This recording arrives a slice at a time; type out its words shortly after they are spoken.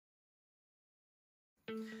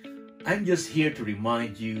I'm just here to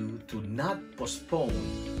remind you to not postpone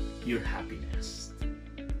your happiness.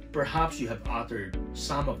 Perhaps you have uttered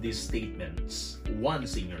some of these statements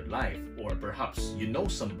once in your life, or perhaps you know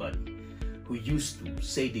somebody who used to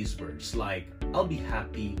say these words like, I'll be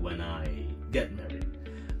happy when I get married.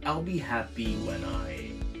 I'll be happy when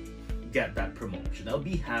I get that promotion. I'll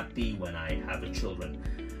be happy when I have children.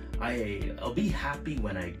 I'll be happy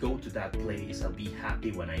when I go to that place. I'll be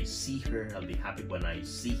happy when I see her. I'll be happy when I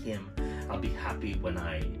see him. I'll be happy when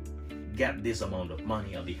I get this amount of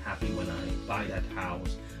money. I'll be happy when I buy that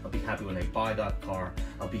house. I'll be happy when I buy that car.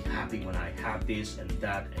 I'll be happy when I have this and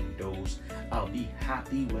that and those. I'll be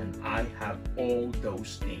happy when I have all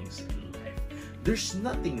those things in life. There's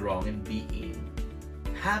nothing wrong in being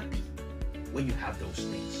happy when you have those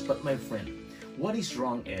things. But my friend, what is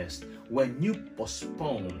wrong is when you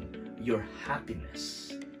postpone your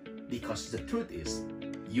happiness. Because the truth is,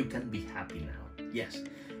 you can be happy now. Yes,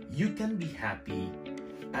 you can be happy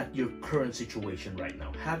at your current situation right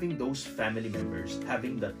now. Having those family members,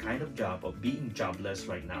 having that kind of job, or being jobless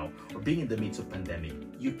right now, or being in the midst of pandemic,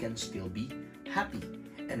 you can still be happy.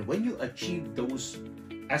 And when you achieve those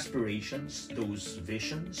aspirations, those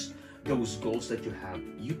visions, those goals that you have,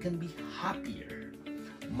 you can be happier.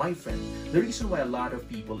 My friend, the reason why a lot of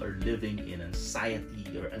people are living in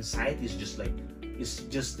anxiety, or anxiety is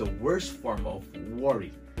just the worst form of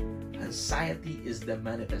worry. Anxiety is the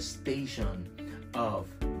manifestation of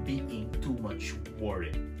being too much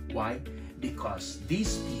worried. Why? Because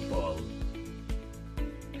these people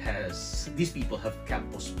have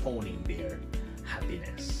kept postponing their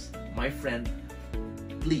happiness. My friend,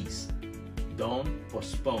 please don't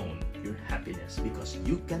postpone your happiness, because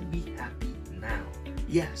you can be happy now.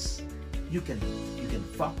 Yes, you can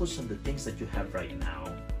focus on the things that you have right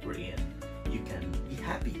now. Wherein you can be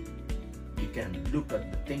happy. You can look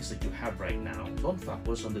at the things that you have right now. Don't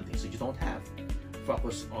focus on the things that you don't have.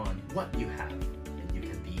 Focus on what you have, and you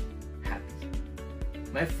can be happy.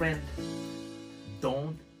 My friend,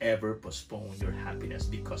 don't ever postpone your happiness,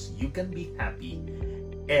 because you can be happy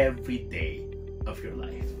every day of your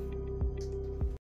life.